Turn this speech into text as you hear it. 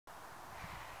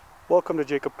Welcome to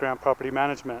Jacob Grant Property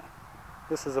Management.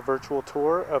 This is a virtual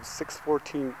tour of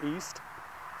 614 East,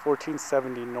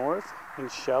 1470 North in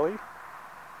Shelley.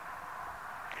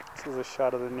 This is a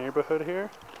shot of the neighborhood here.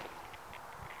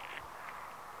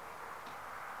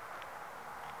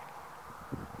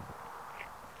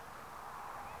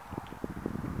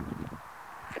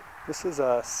 This is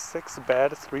a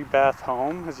 6-bed, 3-bath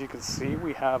home. As you can see,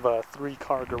 we have a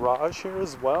 3-car garage here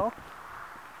as well.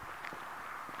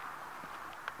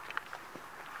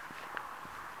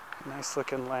 Nice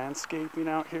looking landscaping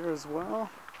out here as well.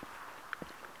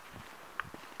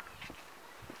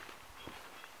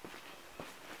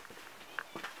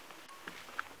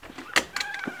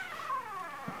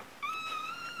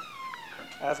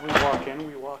 As we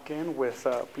walk in with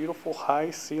beautiful high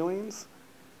ceilings.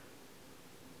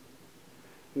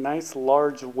 Nice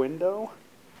large window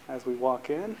as we walk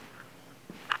in.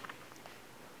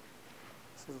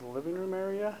 This is the living room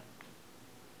area.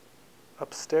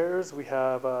 Upstairs we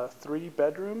have 3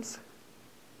 bedrooms,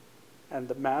 and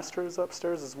the master is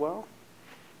upstairs as well.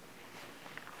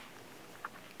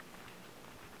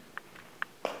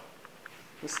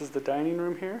 This is the dining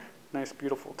room here. Nice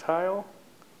beautiful tile.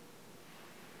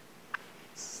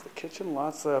 This is the kitchen.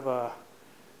 Lots of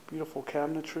beautiful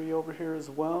cabinetry over here as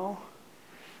well.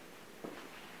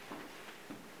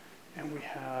 And we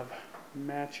have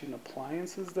matching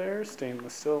appliances there,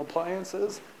 stainless steel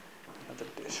appliances. We have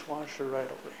the dishwasher right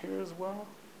over here as well.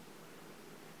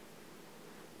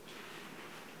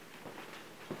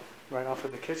 Right off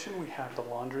of the kitchen, we have the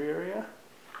laundry area.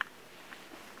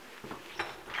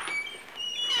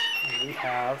 And we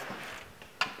have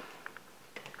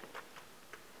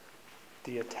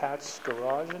the attached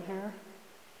garage in here.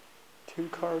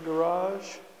 2-car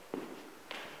garage.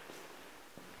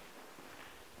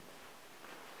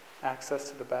 Access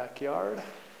to the backyard.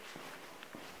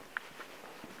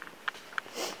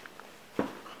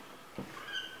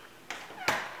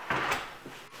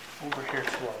 Over here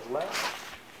to our left,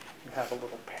 we have a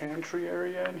little pantry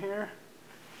area in here.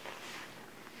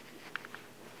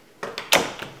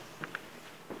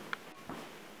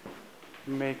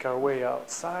 Make our way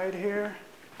outside here.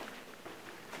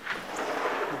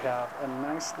 We have a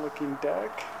nice looking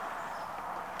deck,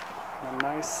 a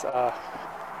nice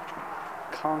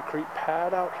concrete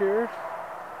pad out here.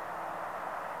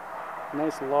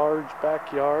 Nice large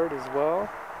backyard as well.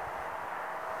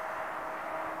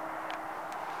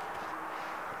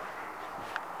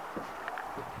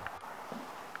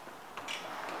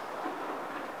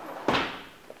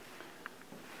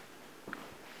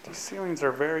 These ceilings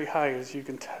are very high, as you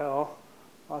can tell.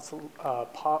 Lots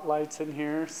of pot lights in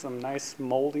here. Some nice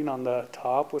molding on the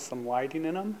top with some lighting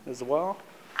in them as well.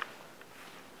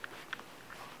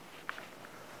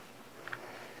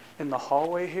 In the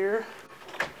hallway here,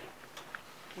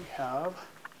 we have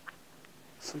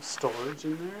some storage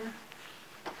in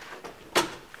there.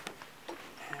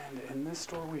 And in this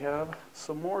door, we have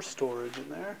some more storage in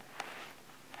there.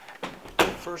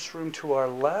 First room to our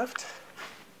left,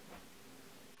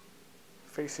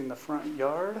 facing the front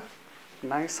yard.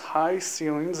 Nice high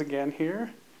ceilings again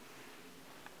here.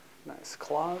 Nice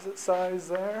closet size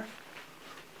there.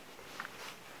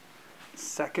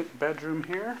 Second bedroom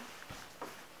here.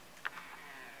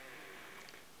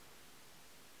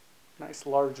 Nice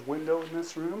large window in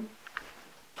this room.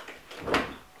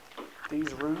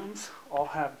 These rooms all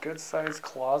have good sized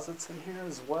closets in here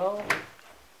as well.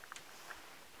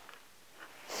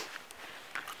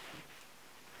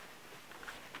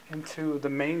 Into the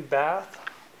main bath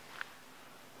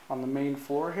on the main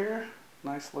floor here.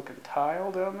 Nice looking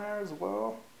tile down there as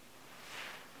well.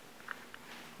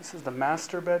 This is the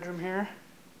master bedroom here.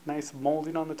 Nice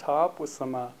molding on the top with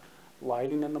some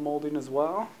lighting in the molding as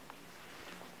well.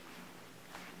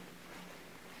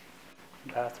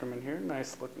 Bathroom in here,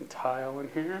 nice looking tile in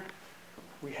here.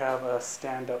 We have a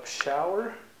stand-up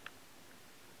shower,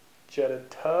 jetted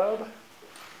tub,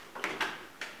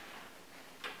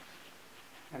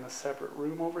 and a separate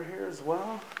room over here as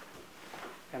well.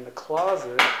 And the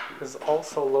closet is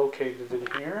also located in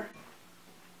here.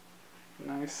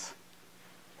 Nice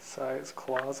size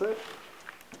closet.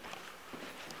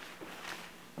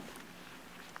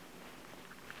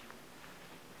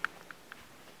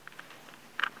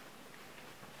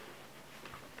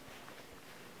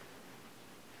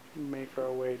 Make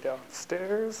our way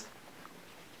downstairs.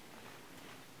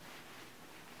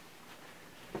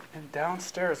 And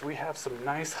downstairs we have some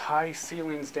nice high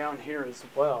ceilings down here as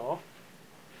well.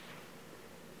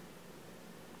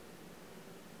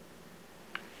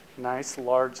 Nice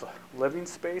large living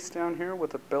space down here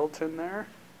with a built-in there.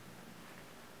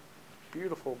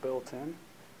 Beautiful built-in.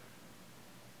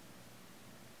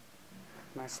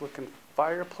 Nice looking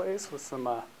fireplace with some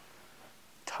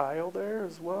tile there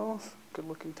as well. Good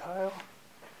looking tile.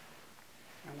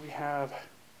 And we have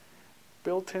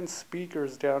built-in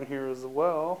speakers down here as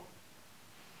well.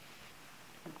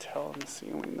 You can tell in the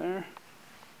ceiling there.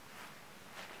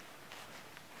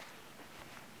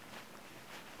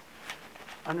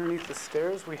 Underneath the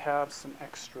stairs we have some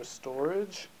extra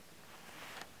storage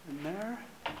in there.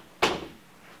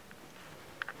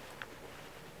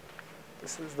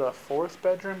 This is the fourth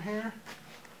bedroom here.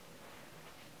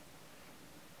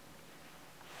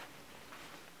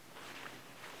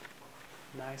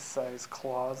 Nice size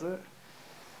closet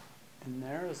in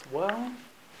there as well.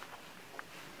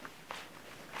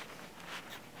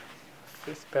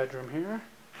 Fifth bedroom here.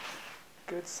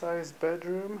 Good sized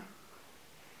bedroom.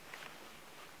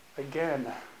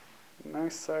 Again,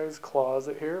 nice size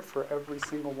closet here for every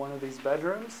single one of these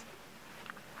bedrooms.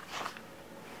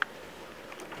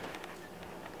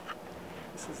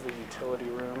 This is the utility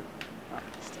room.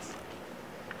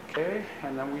 Okay,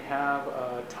 and then we have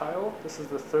a tile. This is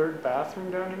the third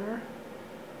bathroom down here.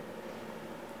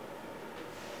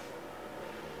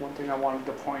 One thing I wanted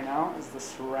to point out is the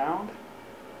surround.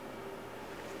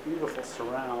 Beautiful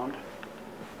surround.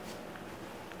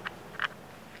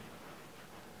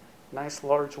 Nice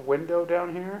large window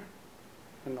down here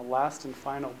in the last and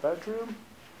final bedroom.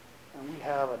 And we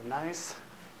have a nice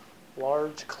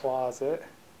large closet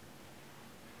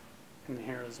in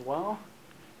here as well.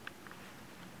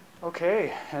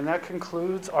 Okay, and that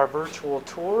concludes our virtual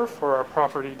tour for our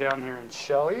property down here in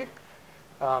Shelley.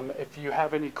 If you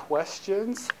have any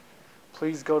questions,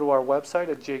 please go to our website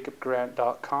at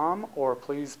jacobgrant.com, or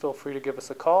please feel free to give us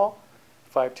a call,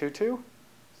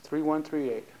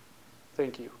 522-3138.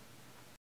 Thank you.